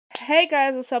Hey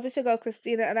guys, what's up? It's your girl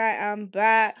Christina and I am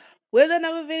back with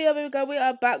another video, baby girl. We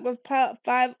are back with part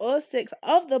 5 or 6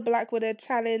 of the Black Widow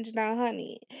challenge. Now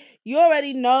honey, you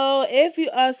already know, if you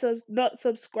are not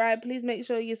subscribed, please make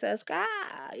sure you subscribe.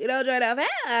 You know, join our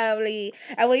family.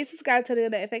 And when you subscribe, to the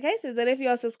notifications. And if you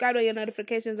are subscribed and your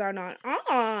notifications are not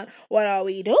on, what are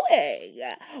we doing?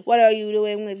 What are you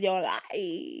doing with your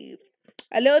life?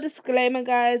 A little disclaimer,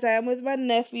 guys, I am with my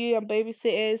nephew. I'm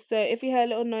babysitting, so if you hear a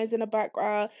little noise in the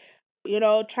background, you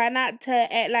know, try not to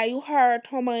act like you heard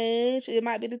too much. It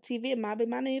might be the TV, it might be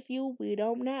my nephew. We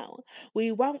don't know.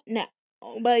 We won't know.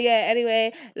 But yeah,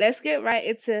 anyway, let's get right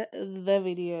into the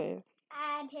video.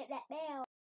 And hit that bell.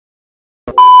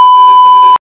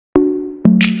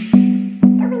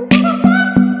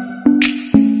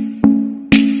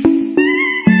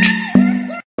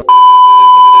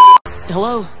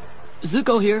 Hello,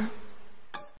 Zuko here.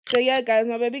 So yeah, guys,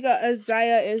 my baby girl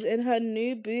Azaiah is in her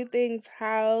new boo thing's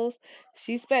house.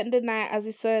 She spent the night, as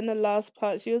we saw in the last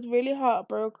part. She was really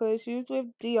heartbroken. She was with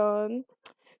Dion.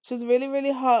 She was really,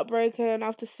 really heartbroken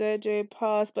after surgery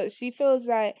passed, but she feels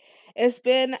like it's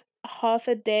been half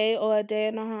a day or a day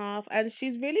and a half, and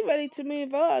she's really ready to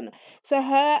move on. So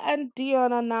her and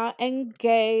Dion are now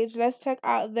engaged. Let's check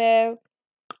out their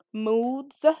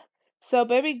moods. So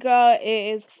baby girl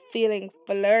is feeling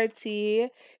flirty.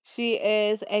 She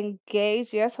is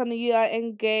engaged. Yes, honey, you are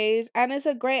engaged. And it's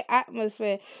a great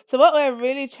atmosphere. So what we're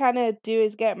really trying to do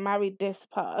is get married this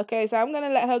part. Okay, so I'm going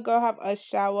to let her go have a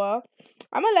shower.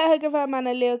 I'm going to let her give her man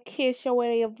a little kiss or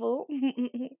whatever.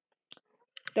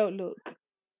 Don't look.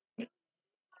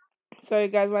 Sorry,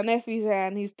 guys. My nephew's here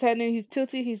and he's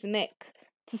tilting his neck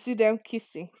to see them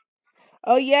kissing.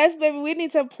 Oh, yes, baby. We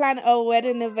need to plan a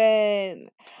wedding event.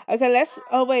 Okay,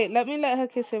 let me let her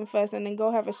kiss him first and then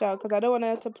go have a shower because I don't want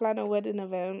her to plan a wedding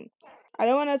event. I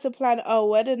don't want her to plan a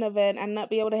wedding event and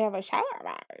not be able to have a shower.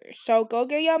 So go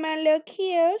give your man a little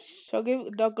kiss.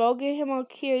 Go give him a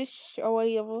kiss or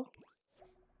whatever.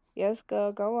 Yes,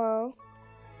 girl. Go on.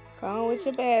 Go on with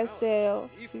your bad self.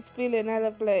 She's feeling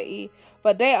hella flirty.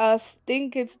 But they are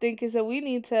stinking. So we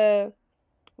need to...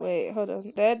 Wait, hold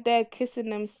on. They're kissing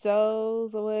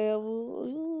themselves or whatever.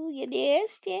 Ooh, you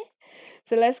nasty.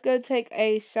 So let's go take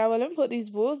a shower. Let me put these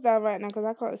balls down right now because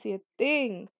I can't see a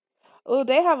thing. Oh,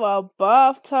 they have a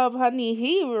bathtub, honey.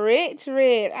 He rich. I'm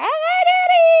ready.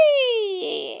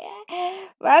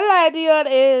 My Dion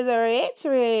is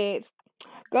rich.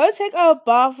 Go take a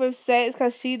bath with sex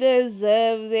because she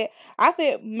deserves it. I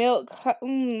think milk,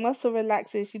 muscle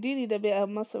relaxing. She do need a bit of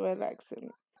muscle relaxing.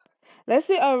 Let's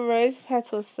do a rose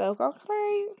petal silk,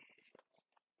 okay?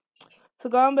 So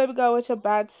go on, baby girl, with your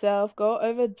bad self. Go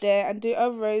over there and do a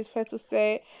rose petal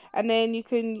silk. And then you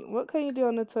can... What can you do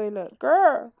on the toilet?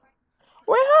 Girl!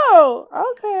 Wait,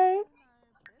 okay.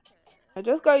 I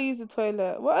just gotta use the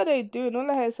toilet. What are they doing? All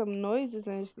I hear some noises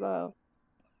and stuff.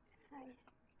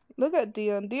 Look at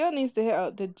Dion. Dion needs to hit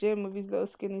out the gym with his little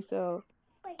skinny self.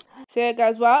 So yeah,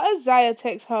 guys, while Azaiah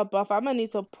takes her bath, I'm gonna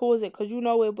need to pause it because you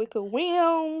know we're wicked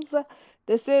Williams.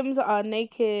 The Sims are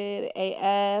naked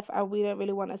AF and we don't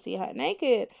really want to see her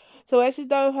naked. So when she's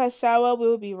done with her shower,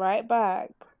 we'll be right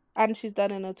back. And she's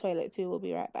done in the toilet too. We'll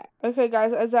be right back. Okay,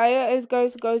 guys, Azaiah is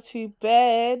going to go to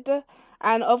bed.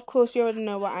 And of course, you already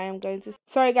know what I am going to...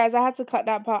 Sorry, guys, I had to cut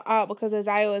that part out because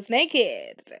Azaiah was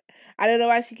naked. I don't know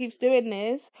why she keeps doing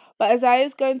this. But Azaiah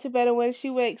is going to bed, and when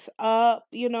she wakes up,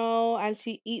 you know, and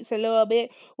she eats a little bit,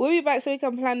 we'll be back so we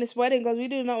can plan this wedding because we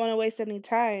do not want to waste any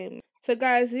time. So,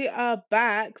 guys, we are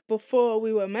back before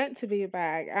we were meant to be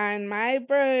back. And my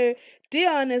bro,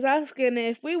 Dion, is asking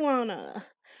if we wanna...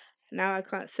 Now, I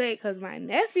can't say it because my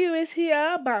nephew is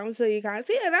here, but I'm sure you can't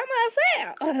see it.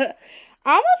 I'm myself.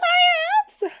 I'm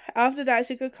science. After that,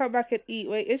 she could come back and eat.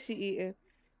 Wait, is she eating?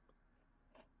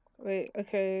 Wait,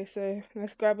 okay, so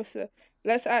let's grab a...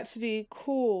 Let's actually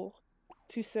call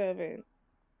to serving.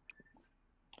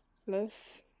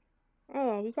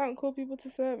 Oh, we can't call people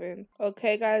to serving.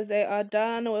 Okay, guys, they are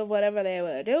done with whatever they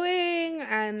were doing.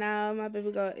 And now my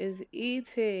baby girl is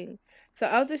eating. So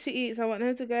after she eats, I want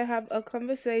her to go have a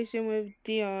conversation with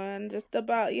Dion. Just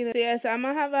about, you know. So yeah, so I'm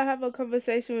going to have a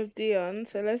conversation with Dion.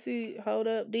 So let's see. Hold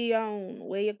up, Dion.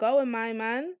 Where you going, my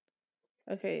man?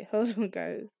 Okay, hold on,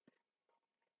 guys.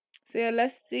 So yeah,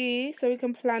 let's see. So we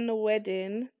can plan the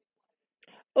wedding.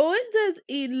 Oh, it says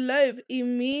elope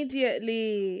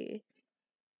immediately.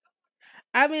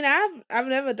 I mean, I've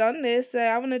never done this, so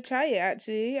I want to try it,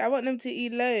 actually. I want them to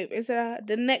elope.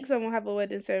 The next one will have a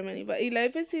wedding ceremony, but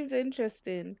elope, it seems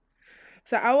interesting.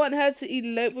 So I want her to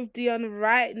elope with Dion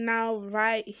right now,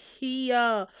 right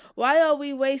here. Why are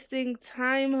we wasting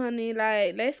time, honey?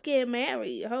 Like, let's get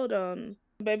married. Hold on.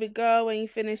 Baby girl, when you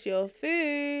finish your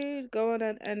food, go on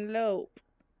and elope.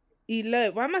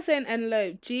 Elope. Why am I saying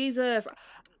elope? Jesus.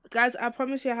 Guys, I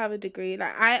promise you I have a degree.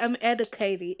 Like, I am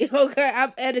educated. Okay,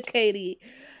 I'm educated.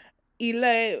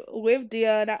 Elope with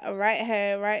Dion right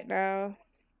here, right now.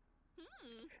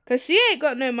 Because she ain't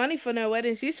got no money for no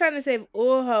wedding. She's trying to save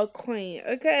all her coin.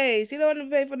 Okay, she don't want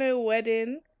to pay for no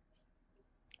wedding.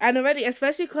 And already,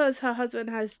 especially because her husband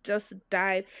has just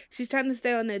died, she's trying to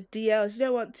stay on the DL. She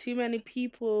don't want too many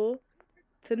people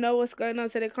to know what's going on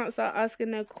so they can't start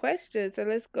asking no questions. So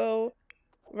let's go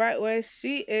right where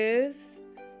she is.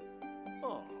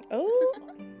 Oh.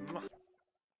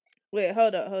 Wait,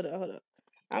 hold up.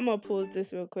 I'm gonna pause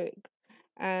this real quick.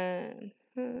 And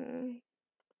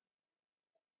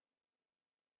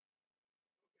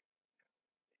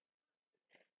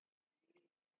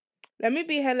let me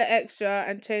be hella extra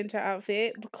and change her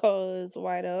outfit because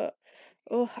why not?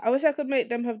 Oh, I wish I could make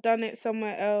them have done it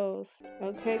somewhere else.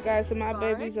 Okay, guys, so my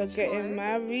babies are getting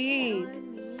married.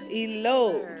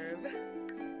 Eloped.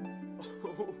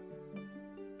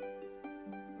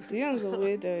 Dion's a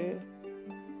weirdo.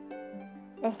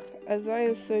 Oh, Azaiah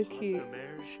is so cute.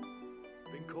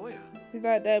 He's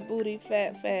like that booty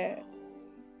fat.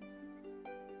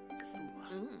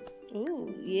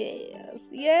 Ooh, yes.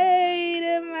 Yay,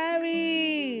 they're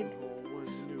married.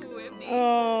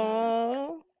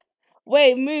 Oh.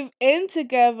 Wait, move in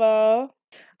together.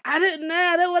 I don't know.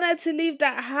 I don't want her to leave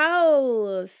that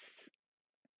house.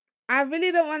 I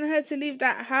really don't want her to leave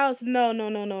that house.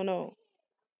 No.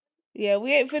 Yeah,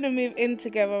 we ain't finna move in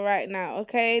together right now,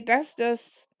 okay? That's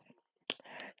just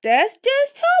too much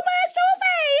too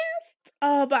fast.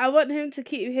 Oh, but I want him to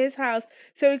keep his house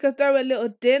so we could throw a little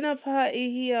dinner party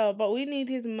here. But we need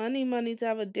his money to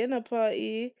have a dinner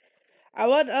party. I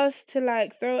want us to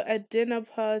like throw a dinner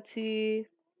party.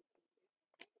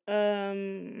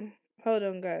 Hold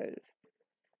on, guys.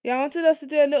 Yeah, I wanted us to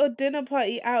do a little dinner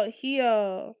party out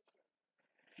here.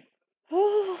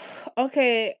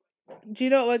 Okay. Do you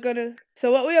know what we're gonna?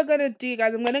 So what we are gonna do,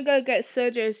 guys? I'm gonna go get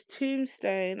Sergio's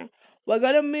tombstone. We're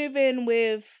gonna move in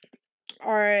with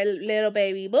our little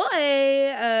baby boy.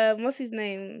 What's his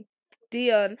name?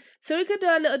 Dion. So we could do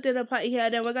a little dinner party here.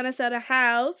 Then we're gonna sell a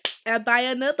house and buy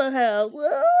another house.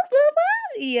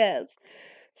 Yes.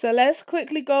 So let's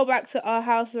quickly go back to our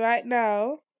house right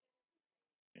now.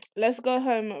 Let's go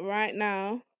home right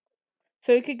now.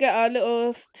 So we could get our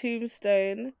little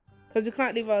tombstone. Because we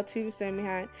can't leave our tombstone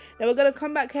behind. Then we're going to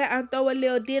come back here and throw a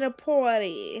little dinner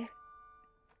party.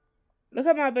 Look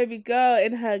at my baby girl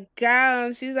in her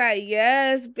gown. She's like,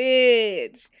 yes,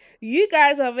 bitch. You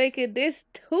guys are making this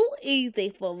too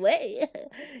easy for me.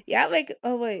 Y'all make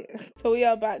oh, wait. So we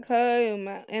are back home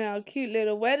in our cute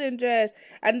little wedding dress.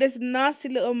 And this nasty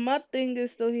little mud thing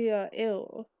is still here.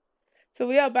 Ew. So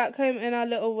we are back home in our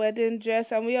little wedding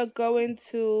dress. And we are going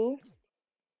to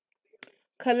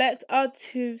collect our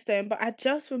tombstone. But I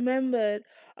just remembered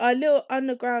our little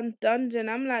underground dungeon.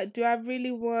 I'm like, do I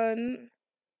really want...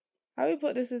 How we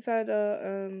put this inside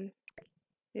our,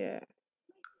 yeah.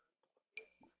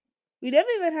 We never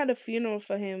even had a funeral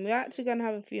for him. We're actually gonna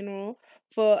have a funeral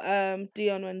for,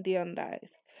 Dion when Dion dies.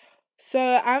 So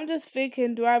I'm just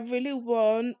thinking, do I really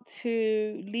want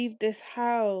to leave this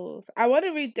house? I want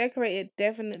to redecorate it,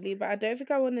 definitely, but I don't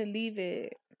think I want to leave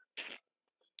it.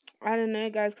 I don't know,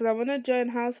 guys, because I want to join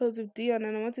households with Dion,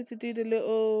 and I wanted to do the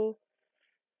little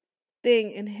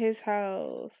thing in his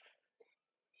house.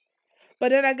 But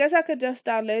then I guess I could just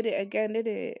download it again, did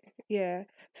it? Yeah.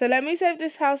 So let me save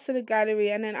this house to the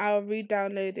gallery and then I'll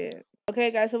re-download it.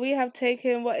 Okay, guys, so we have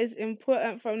taken what is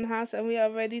important from the house and we are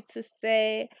ready to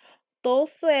say,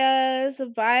 Dulces,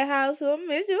 bye house, we'll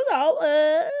miss you so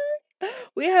much.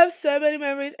 We have so many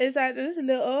memories inside this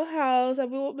little house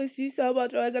and we will miss you so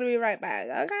much. We're going to be right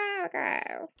back. Okay.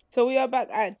 So we are back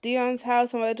at Dion's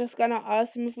house and we're just going to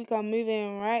ask him if we can move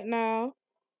in right now.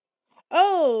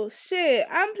 Oh, shit.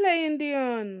 I'm playing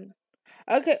Dion.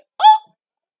 Okay. Oh!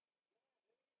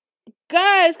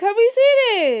 Guys, can we see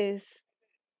this?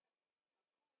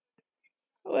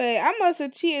 Wait, I must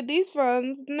have cheated these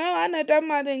funds. No, I know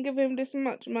Grandma didn't give him this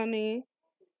much money.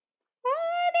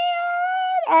 Oh,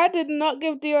 Dion! I did not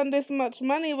give Dion this much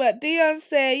money, but Dion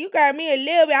said, you got me a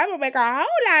little bit. I'm going to make a whole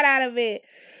lot out of it.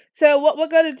 So what we're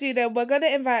going to do then, we're going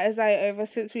to invite Azaiah over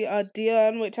since we are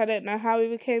Dion, which I don't know how we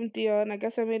became Dion. I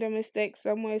guess I made a mistake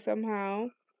some way, somehow.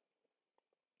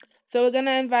 So we're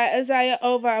gonna invite Azaiah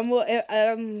over and we'll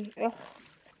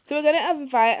So we're gonna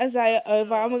invite Azaiah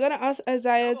over and we're gonna ask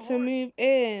Azaiah to move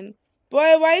in.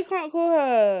 Boy, why you can't call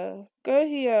her? Go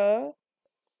here.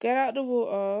 Get out the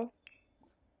water.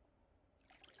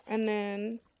 And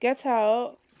then get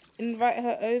out. Invite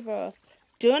her over.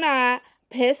 Do not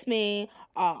piss me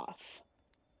off.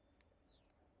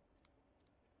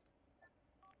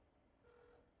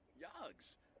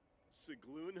 Yogs.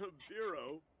 Sigloon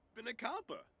Habiro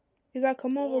Binakapa. He's like,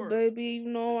 come over, Or baby. You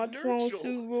know, I just want to Nurchel.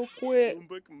 see you real quick.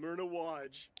 Umbuk Myrna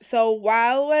Waj. So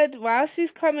while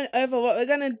she's coming over, what we're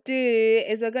gonna do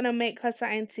is we're gonna make her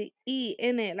something to eat,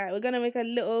 innit? Like, we're gonna make a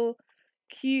little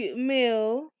cute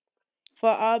meal for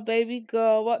our baby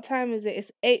girl. What time is it?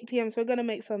 It's 8 p.m. So we're gonna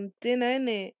make some dinner,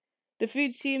 innit? The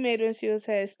food she made when she was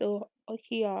here is still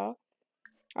here.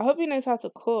 I hope he knows how to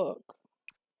cook.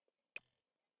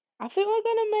 I think we're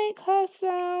gonna make her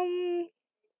some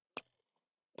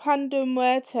pan de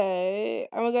muerto,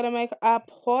 and we're gonna make our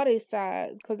party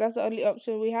sides because that's the only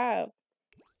option we have.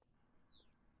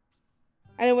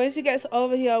 And then when she gets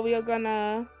over here, we are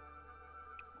gonna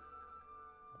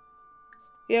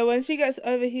when she gets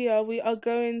over here, we are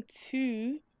going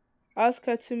to ask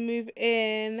her to move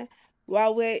in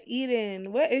while we're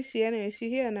eating. Where is she anyway? Is she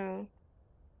here now?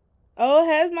 Oh,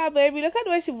 here's my baby. Look at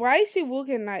the way why is she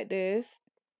walking like this?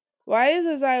 Why is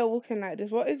Azaiah walking like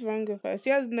this? What is wrong with her?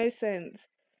 She has no sense.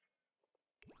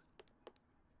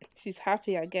 She's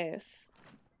happy, I guess.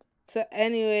 So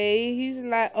anyway, he's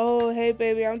like, oh, hey,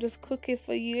 baby, I'm just cooking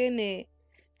for you, innit?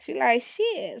 She like,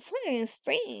 shit,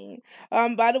 sing.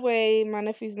 By the way, my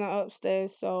nephew's not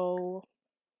upstairs, so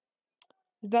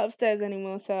he's not upstairs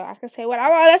anymore, so I can say what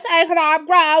I want to say because I'm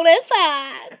grown as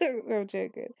fuck. I'm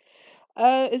joking.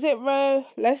 Is it Ro?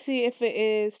 Let's see if it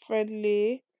is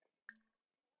friendly.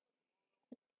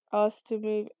 Ask to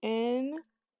move in.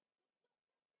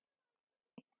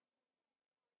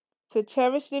 So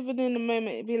cherish living in the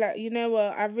moment. Be like, you know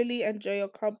what? I really enjoy your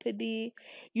company.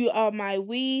 You are my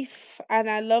weef, and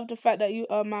I love the fact that you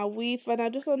are my weef. And I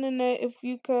just want to know if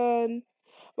you can.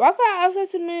 Why can't I ask her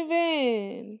to move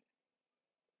in?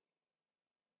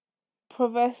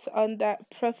 Profess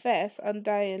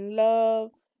undying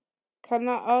love. Can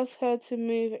I ask her to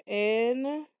move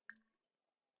in?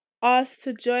 Ask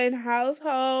to join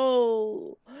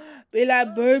household. Be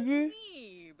like, baby.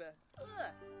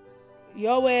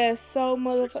 Your way is so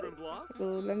motherfucking.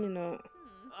 Oh, let me not.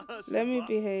 Let me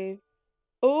behave.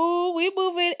 Oh, we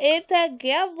moving in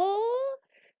together.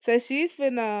 So she's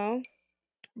finna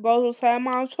go to San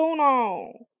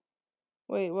Antonio.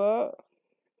 Wait, what?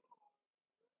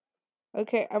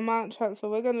 Okay, amount transfer.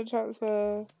 We're gonna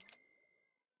transfer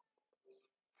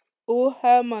all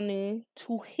her money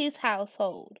to his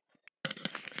household.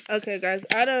 Okay, guys,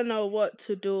 I don't know what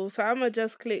to do, so I'm gonna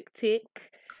just click tick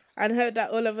and hope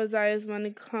that all of Azaiah's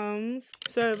money comes.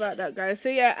 Sorry about that, guys. So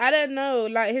yeah, I don't know.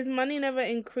 Like, his money never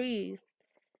increased.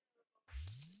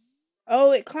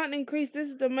 Oh, it can't increase. This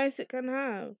is the most it can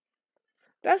have.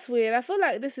 That's weird. I feel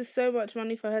like this is so much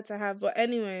money for her to have. But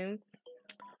anyway,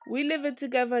 we living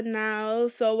together now.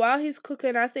 So while he's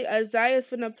cooking, I think Azaiah's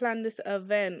gonna plan this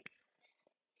event.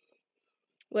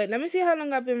 Wait, let me see how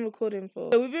long I've been recording for.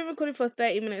 So we've been recording for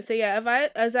 30 minutes. So yeah,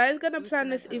 Azaiah's gonna plan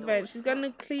this event. She's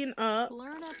gonna clean up.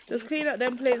 Just clean up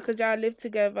them plates because y'all live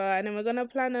together. And then we're gonna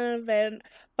plan an event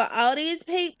for all these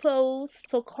people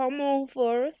to come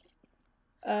over us.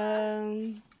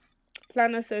 Plan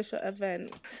a social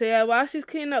event. So yeah, while she's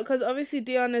cleaning up, because obviously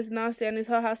Dion is nasty and his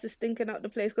whole house is stinking up the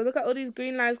place. Because look at all these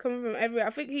green lines coming from everywhere.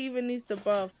 I think he even needs the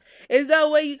bath. Is there a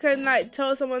way you can like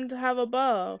tell someone to have a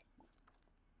bath?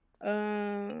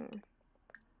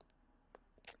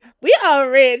 We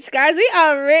are rich, guys. We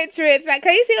are rich. Like,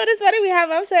 can you see all this money we have?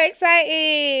 I'm so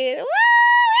excited. Woo!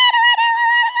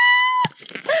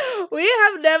 We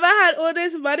have never had all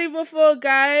this money before,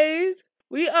 guys.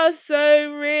 We are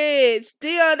so rich.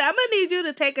 Dion, I'm gonna need you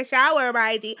to take a shower,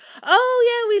 my D. Oh,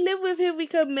 yeah, we live with him. We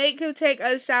can make him take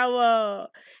a shower.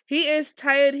 He is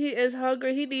tired. He is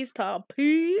hungry. He needs to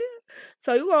pee.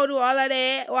 So you gonna do all of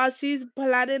that while she's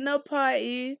planning the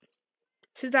party.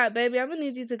 She's like, baby, I'm gonna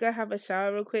need you to go have a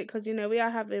shower real quick because, you know, we are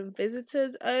having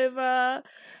visitors over.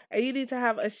 And you need to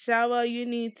have a shower. You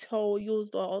need to use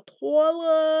the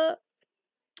toilet.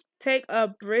 Take a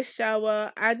brisk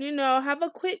shower. And, you know, have a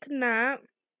quick nap.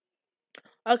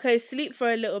 Okay, sleep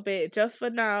for a little bit. Just for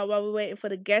now while we're waiting for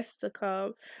the guests to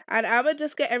come. And I'm gonna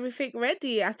just get everything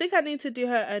ready. I think I need to do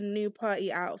her a new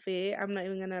party outfit. I'm not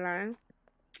even gonna lie.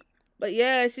 But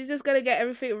yeah, she's just gonna get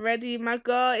everything ready. My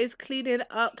girl is cleaning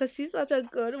up because she's such a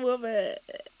good woman.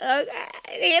 Okay,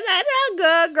 she's such a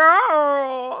good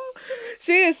girl.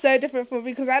 She is so different from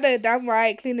me because I know damn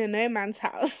right cleaning no man's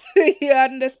house. You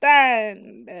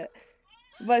understand?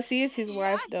 But she is his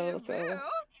wife though, so.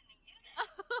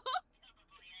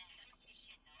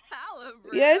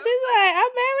 Yeah, she's like,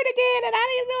 I'm married again and I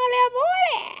didn't know that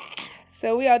morning.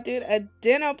 So we are doing a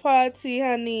dinner party,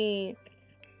 honey.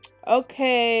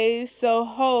 Okay, so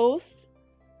host.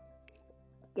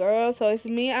 Girl, so it's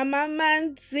me and my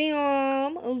man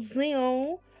Zion.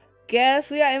 Guess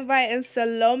we are inviting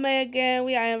Salome again.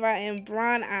 We are inviting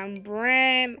Bron and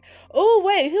Bran. Oh,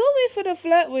 wait, who are we for the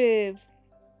flirt with?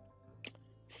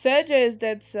 Sergio is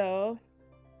dead, so.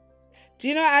 Do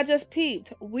you know what I just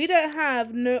peeped? We don't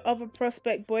have no other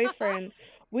prospect boyfriend.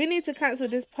 We need to cancel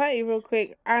this party real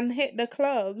quick and hit the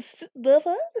clubs. The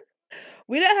fuck?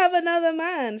 We don't have another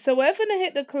man. So we're gonna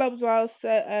hit the clubs whilst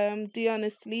Dion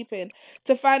is sleeping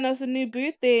to find us a new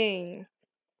boo thing.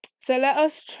 So let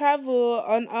us travel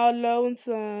on our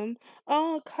lonesome.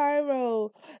 Oh,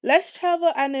 Cairo. Let's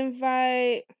travel and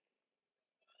invite.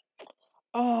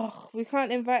 Oh, we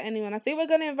can't invite anyone. I think we're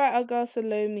gonna invite our girl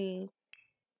Salome.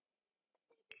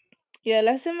 Yeah,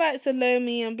 let's invite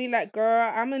Salome and be like,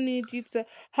 girl, I'm gonna need you to.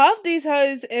 Half these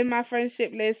hoes in my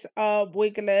friendship list are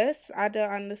wigless. I don't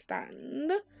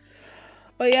understand.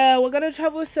 But yeah, we're gonna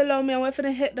travel with Salome and we're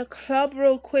gonna hit the club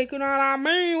real quick. You know what I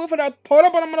mean? We're gonna pull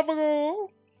up on a motherfucker.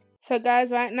 So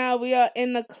guys, right now we are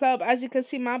in the club. As you can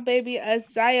see, my baby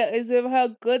Azaiah is with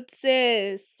her good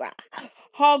sis.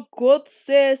 Her good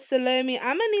sis, Salome.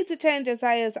 I'm gonna need to change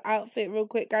Azaiah's outfit real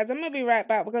quick, guys. I'm gonna be right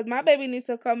back because my baby needs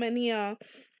to come in here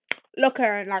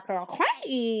looking like a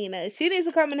queen. She needs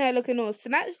to come in here looking all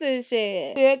snatched and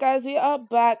shit. So yeah, guys, we are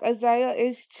back. Azaiah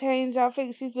is changed. I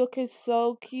think she's looking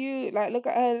so cute. Like, look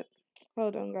at her.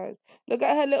 Hold on, guys. Look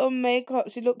at her little makeup.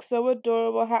 She looks so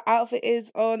adorable. Her outfit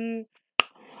is on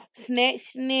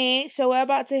snatch. So we're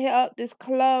about to hit up this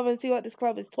club and see what this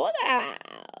club is talking about.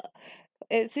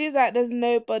 It seems like there's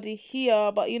nobody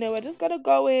here, but you know, we're just gonna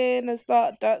go in and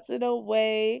start dancing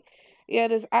away. Yeah,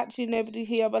 there's actually nobody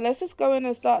here, but let's just go in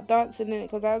and start dancing in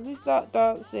it, because as we start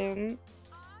dancing,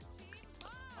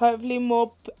 hopefully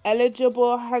more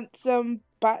eligible, handsome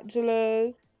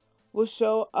bachelors will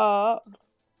show up.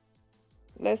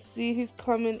 Let's see who's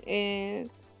coming in.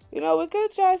 You know, we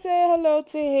could try to say hello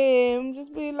to him.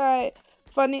 Just be like,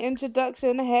 funny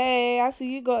introduction. Hey, I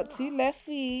see you got 2 left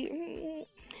feet.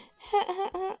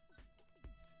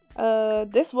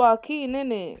 This Joaquin,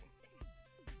 innit?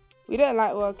 We don't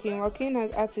like Joaquin. Joaquin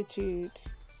has attitude.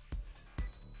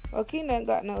 Joaquin ain't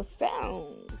got no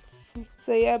sounds.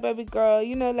 So yeah, baby girl,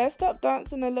 you know, let's stop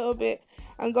dancing a little bit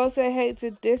and go say hey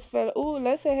to this fella. Ooh,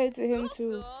 let's say hey to him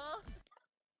too.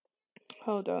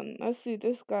 Hold on, let's see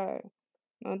this guy.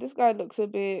 No, this guy looks a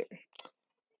bit.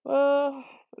 Well,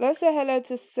 let's say hello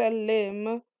to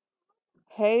Salim.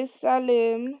 Hey,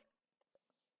 Salim.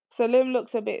 Salim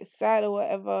looks a bit sad or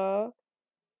whatever.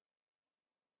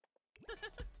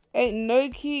 Ain't no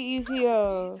cuties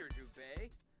here.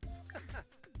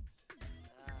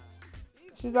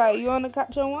 She's like, you wanna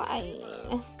catch a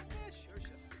wine?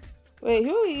 Wait,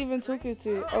 who are we even talking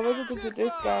to? Oh, we're talking to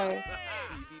this guy.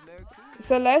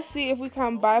 So let's see if we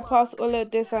can bypass all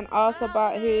of this and ask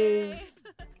about his...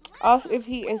 Ask if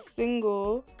he is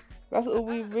single. That's all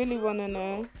we really wanna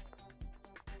know.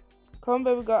 Come on,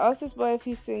 baby girl, ask this boy if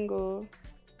he's single.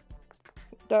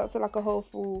 That's like a whole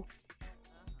fool.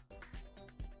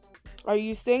 Are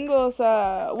you single,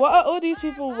 sir? What are all these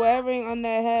people wearing on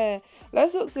their hair?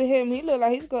 Let's look to him. He look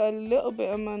like he's got a little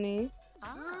bit of money.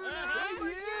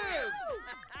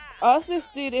 Ask this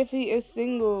dude if he is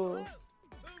single.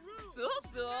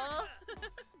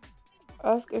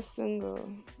 Ask if single.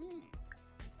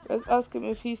 Let's ask him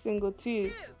if he's single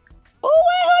too. Oh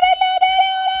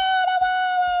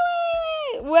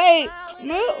wait,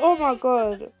 no, oh my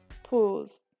god.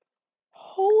 Pause.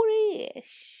 Holy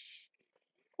sh.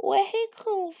 Where he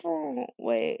come from?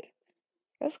 Wait.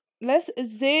 Let's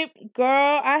zip,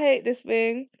 girl. I hate this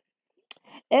thing.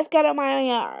 Let's get on my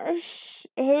yarsh.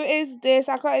 Who is this?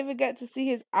 I can't even get to see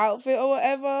his outfit or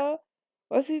whatever.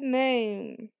 What's his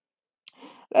name?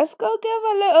 Let's go give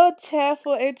a little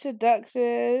cheerful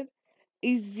introduction.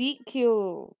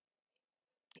 Ezekiel.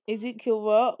 Ezekiel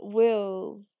what?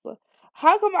 Wills.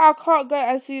 How come I can't go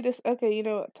and see this? Okay, you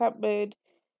know what? Tap mode.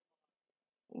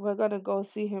 We're gonna go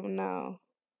see him now.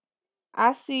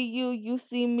 I see you, you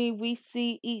see me, we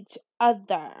see each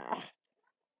other.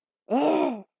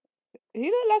 Ugh. He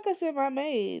look like I said I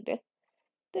made.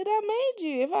 Did I made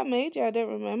you? If I made you, I don't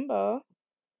remember.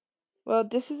 Well,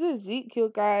 this is Ezekiel,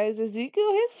 guys.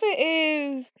 Ezekiel, his fit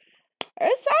is...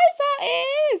 It's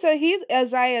size. So he's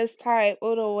Azaiah's type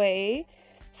all the way.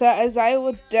 So Azaiah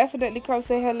will definitely come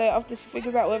say hello after she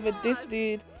figures out whether this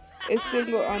dude is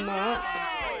single or not.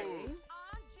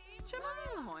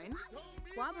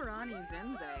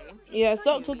 Yeah,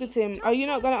 stop talking to him. Are you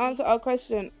not going to answer our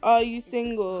question? Are you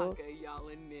single?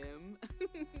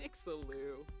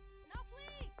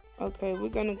 Okay, we're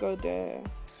going to go there.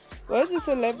 Where's the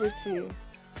celebrity?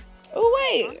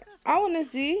 Oh, wait. I want to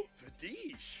see.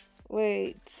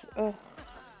 Wait.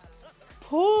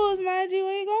 Pause, Maggie.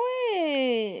 Where you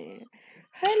going?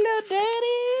 Hello,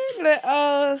 Daddy. Let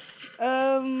us.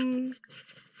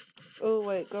 Oh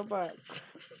wait, go back.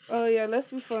 Oh yeah, let's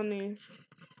be funny.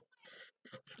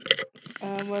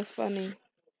 What's funny?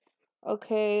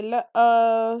 Okay, let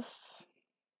us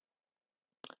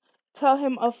tell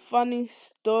him a funny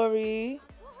story.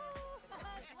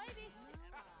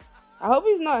 I hope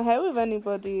he's not here with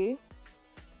anybody.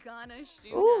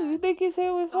 Oh, you think he's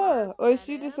here with her? Or is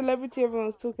she the celebrity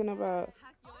everyone's talking about?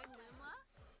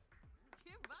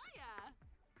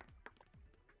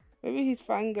 Maybe he's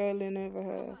fangirling over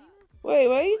her. Wait,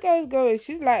 where are you guys going?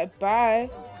 She's like, bye.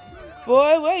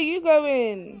 Boy, where are you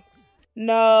going?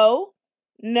 No.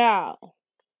 No.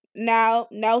 No.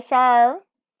 No, sir.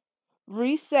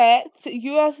 Reset.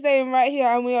 You are staying right here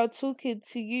and we are talking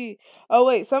to you. Oh,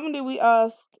 wait. Somebody we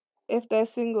asked if they're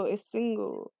single is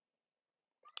single.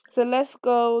 So let's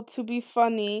go to be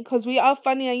funny. Because we are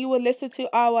funny and you will listen to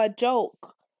our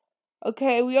joke.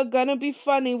 Okay, we are going to be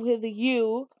funny with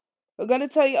you. We're going to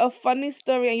tell you a funny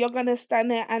story and you're going to stand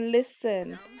there and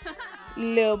listen.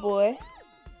 Little boy.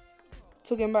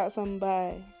 Talking about some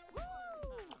bye.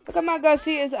 Look at my girl,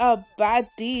 she is a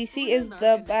baddie. She is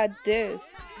the baddest.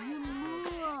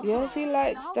 Yes, he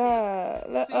likes that.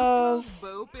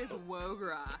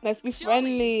 Let's be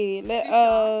friendly. Let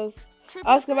us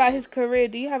ask about his career.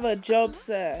 Do you have a job,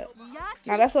 sir?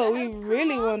 Now that's what we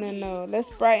really want to know. Let's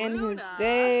brighten his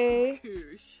day.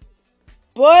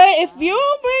 Boy, if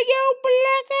you bring your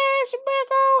black ass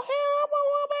back on here, I'm a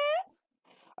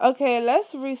woman. Okay,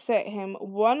 let's reset him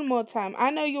one more time.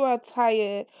 I know you are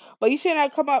tired, but you shouldn't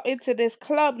have come up into this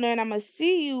club knowing I'm going to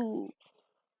see you.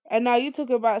 And now you talk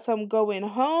about some going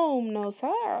home. No,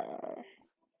 sir.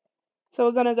 So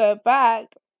we're going to go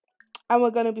back and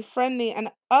we're going to be friendly and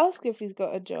ask if he's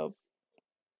got a job.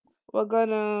 We're going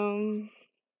to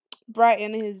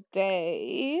brighten his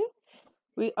day.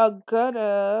 We are going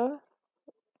to...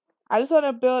 I just want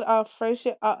to build our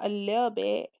friendship up a little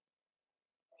bit.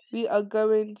 We are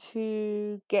going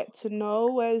to get to know.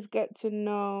 Where's get to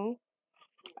know?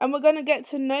 And we're going to get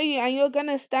to know you. And you're going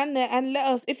to stand there and let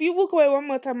us... If you walk away one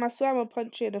more time, I swear I'm going to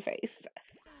punch you in the face.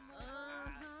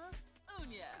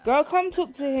 Girl, come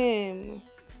talk to him.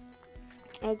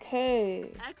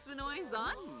 Okay.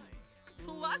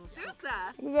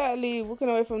 Exactly. Walking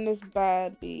away from this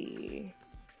bad bee.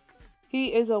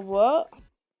 He is a what?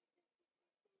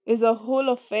 Is a Hall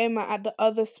of Famer at the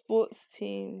other sports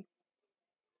team.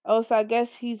 Oh, so I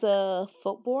guess he's a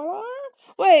footballer?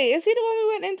 Wait, is he the one who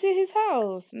went into his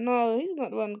house? No, he's not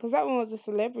the one, because that one was a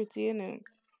celebrity, innit?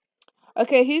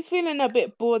 Okay, he's feeling a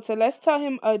bit bored, so let's tell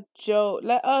him a joke.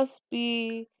 Let us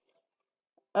be...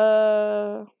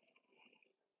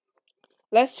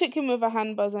 Let's trick him with a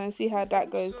hand buzzer and see how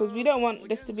that goes, because we don't want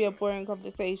this to be a boring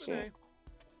conversation.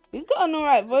 He's got an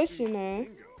alright voice, you know.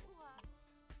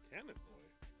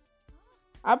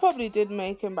 I probably did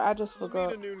make him, but I just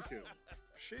forgot.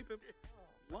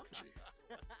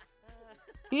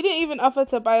 He didn't even offer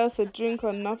to buy us a drink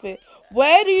or nothing.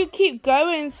 Where do you keep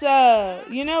going, sir?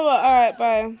 You know what? Alright,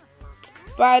 bye.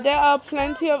 Bye. There are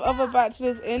plenty of other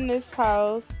bachelors in this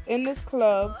house, in this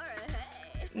club.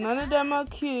 None of them are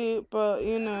cute, but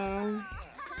you know.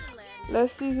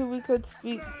 Let's see who we could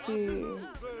speak to.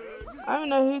 I don't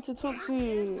know who to talk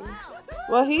to.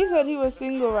 Well, he said he was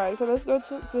single, right? So let's go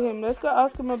talk to him. Let's go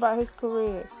ask him about his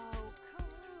career.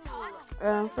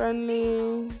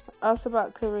 Friendly. Ask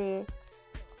about career.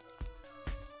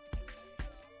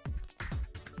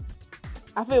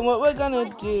 I think what we're gonna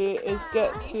do is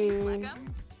get to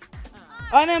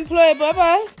unemployed. Bye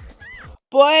bye.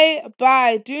 Boy,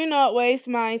 bye. Do not waste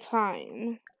my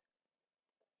time.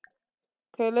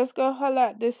 Okay, let's go holla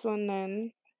at this one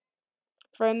then.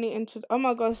 Friendly intro. Oh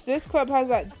my gosh, this club has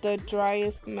like the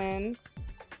driest men.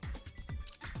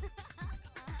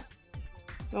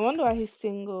 No wonder why he's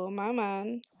single. My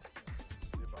man.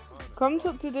 Come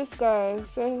talk to this guy.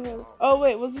 Say hello. Oh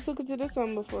wait, was he talking to this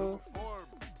one before?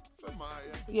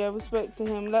 Yeah, we spoke to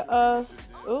him. Let us...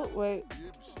 Oh, wait.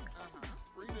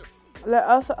 Let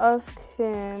us ask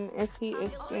him if he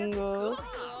is single.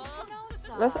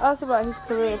 Let's ask about his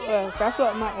career first. That's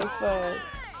what matters first.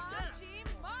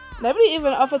 Nobody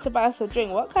even offered to buy us a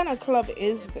drink. What kind of club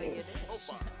is this?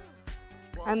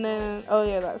 And then... Oh,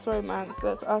 yeah, that's romance.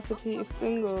 Let's ask if he is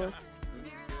single.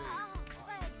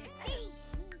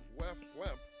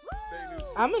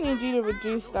 I'm gonna need you to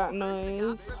reduce that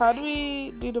noise. How do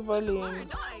we do the volume?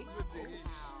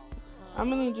 I'm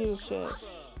gonna need you to shush.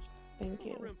 Thank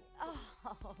you.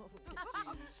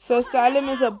 So Salim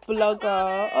is a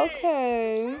blogger.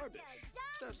 Okay.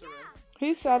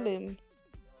 Who's Salim?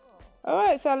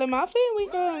 Alright, Salim, I think we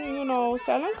can, you know,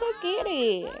 Salim could get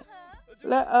it.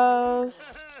 Let us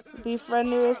be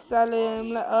friendly with Salim.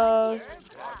 Let us.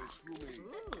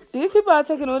 These people are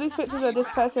taking all these pictures of this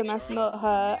person that's not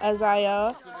her,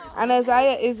 Azaiah. And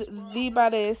Azaiah is the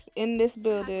baddest in this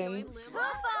building.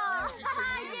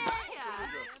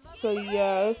 So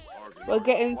yes, we're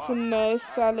getting to know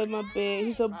Salim a bit.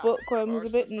 He's a bookworm,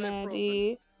 he's a bit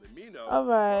nerdy.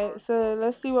 Alright, so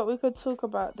let's see what we could talk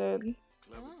about then.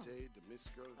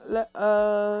 Let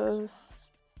us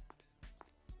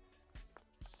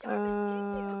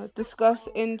discuss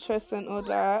interests and all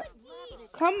that.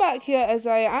 Come back here,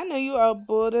 Azaiah. I know you are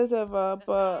bored as ever,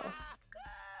 but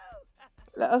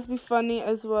let us be funny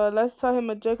as well. Let's tell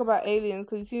him a joke about aliens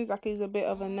because he seems like he's a bit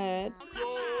of a nerd.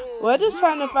 We're just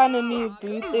trying to find a new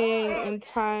boo thing in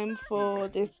time for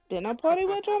this dinner party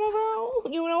we're trying to go.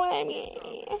 You know what I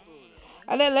mean?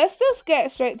 And then let's just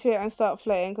get straight to it and start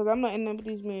flirting because I'm not in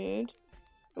nobody's mood.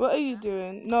 What are you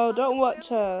doing? No, don't watch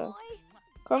her.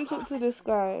 Come talk to this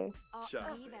guy.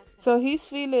 So he's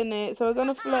feeling it. So we're going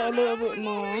to flirt a little bit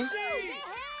more.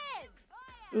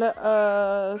 Let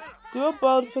us do a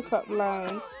bold pickup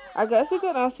line. I guess we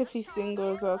can ask if he's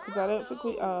single as well because I don't think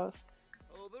we asked.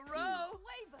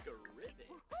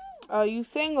 Are you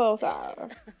single, sir?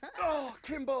 Oh,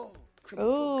 Crimbo.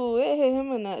 Ooh, it hit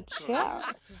him in the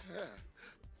chest.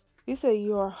 He said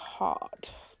you're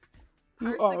hot.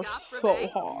 You are so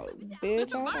hot,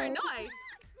 bitch.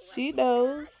 She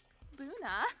knows.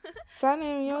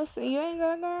 Salim, you ain't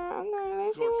got a girl. I'm gonna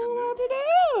let you what to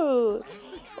do.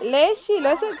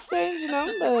 Let's exchange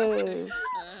numbers.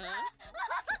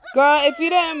 Girl, if you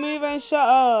don't move and shut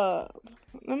up.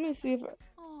 Let me see if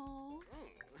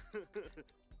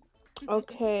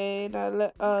okay, now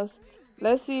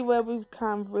let's see where we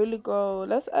can really go.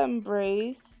 Let's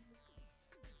embrace.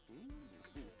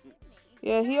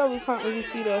 Yeah, here we can't really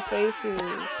see their faces.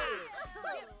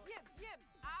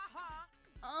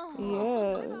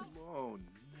 Yes.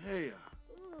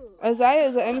 Azaiah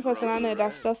is the only person I know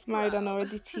that's just married and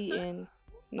already cheating.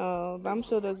 No, but I'm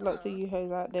sure there's lots of you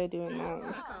hoes out there doing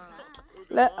that.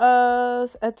 Let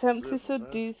us attempt to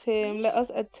seduce him. Let us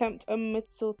attempt a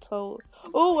mistletoe.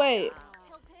 Oh, wait.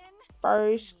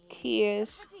 First kiss.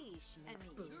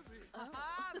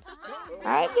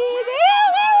 I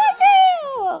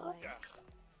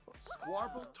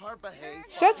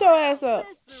shut your ass up.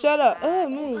 Shut up. Oh,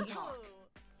 me.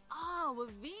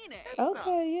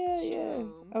 Okay, yeah.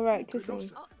 Alright, kiss me.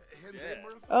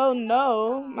 Oh,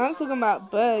 no. I'm talking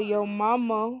about bud, your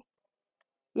mama.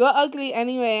 You're ugly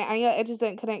anyway, and your edges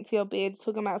don't connect to your beard.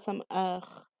 Talking about some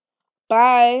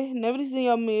bye. Nobody's in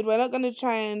your mood. We're not gonna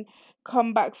try and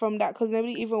come back from that because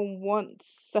nobody even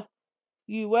wants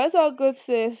you. Where's our good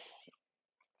sis?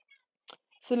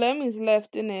 Salome's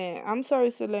left, innit? I'm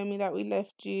sorry, Salome, that we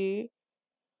left you.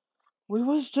 We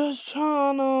was just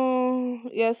trying to.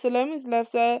 Yeah, Salome's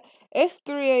left. So it's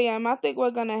 3 a.m. I think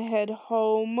we're gonna head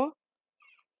home.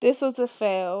 This was a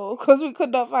fail because we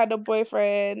could not find a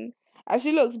boyfriend. And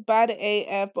she looks bad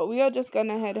AF, but we are just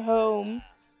gonna head home.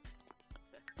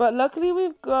 But luckily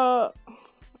we've got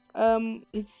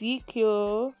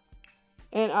Ezekiel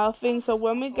in our thing. So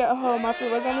when we get home, I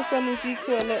think we're gonna send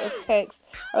Ezekiel a little text.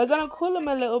 We're gonna call him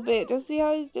a little bit, just see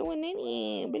how he's doing in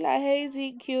it. Be like, hey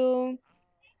Ezekiel,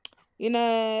 you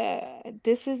know,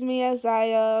 this is me,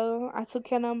 Azaiah. I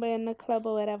took your number in the club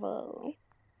or whatever.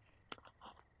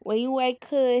 When you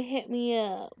could hit me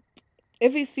up.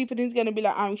 If he's sleeping, he's gonna be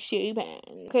like, I'm sleeping.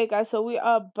 Okay, guys, so we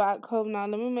are back home now.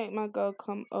 Let me make my girl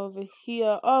come over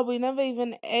here. Oh, we never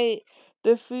even ate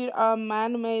the food our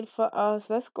man made for us.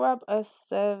 Let's grab a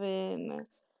 7.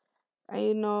 And,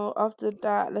 you know, after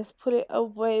that, let's put it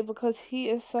away because he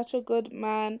is such a good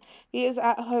man. He is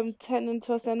at home tending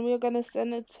to us. And we are gonna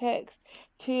send a text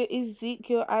to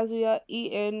Ezekiel as we are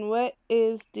eating. Where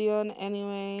is Dion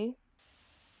anyway?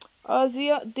 Oh,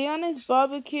 Dion is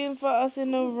barbecuing for us in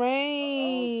the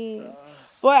rain.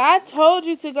 Boy, I told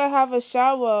you to go have a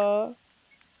shower.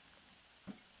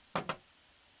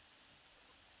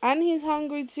 And he's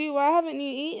hungry too. Why haven't you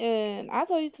eaten? I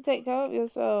told you to take care of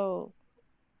yourself.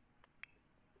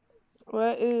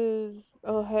 Where is...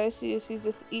 Oh, here she is. She's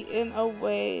just eating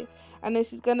away. And then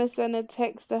she's going to send a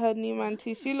text to her new man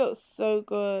too. She looks so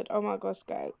good. Oh my gosh,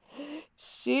 guys.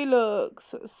 She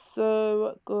looks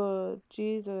so good.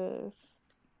 Jesus.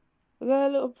 Look at her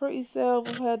little pretty self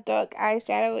with her dark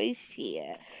eyeshadow and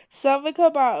shit. Something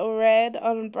about red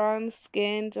on brown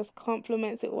skin just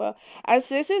complements it well. And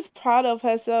sis is proud of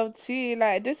herself too.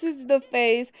 Like, this is the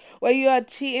face where you are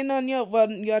cheating on you're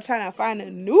trying to find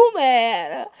a new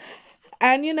man.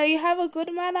 And, you know, you have a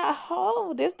good man at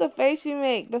home. This is the face you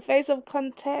make. The face of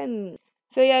content.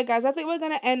 So yeah, guys, I think we're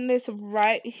gonna end this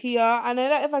right here. I know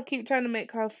that if I keep trying to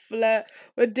make her flirt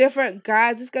with different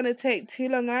guys, it's gonna take too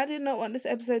long. I did not want this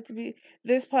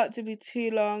part to be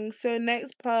too long. So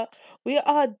next part, we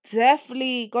are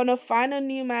definitely gonna find a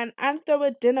new man and throw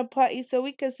a dinner party so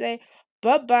we can say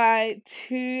bye bye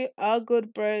to our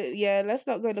good bro. Yeah, let's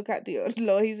not go look at the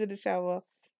law. He's in the shower.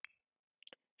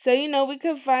 So, we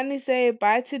can finally say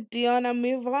bye to Dion and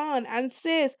move on. And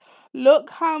sis,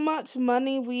 look how much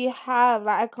money we have.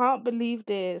 Like, I can't believe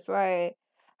this. Like,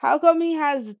 how come he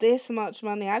has this much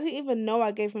money? I didn't even know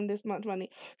I gave him this much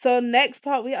money. So, next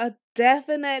part, we are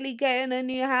definitely getting a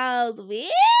new house.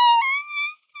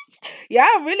 Yeah,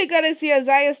 I'm really gonna see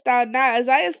Azaiah style now.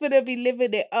 Azaiah's gonna be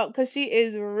living it up because she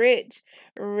is rich,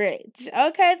 rich.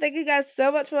 Okay, thank you guys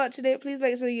so much for watching it. Please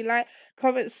make sure you like,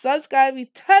 comment, subscribe, you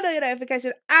turn on your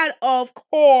notification, and of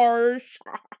course,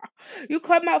 you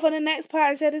come out for the next part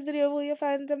and share this video with all your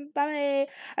friends and family.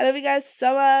 I love you guys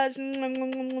so much.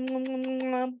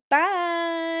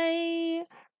 Bye.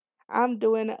 I'm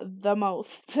doing the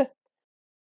most.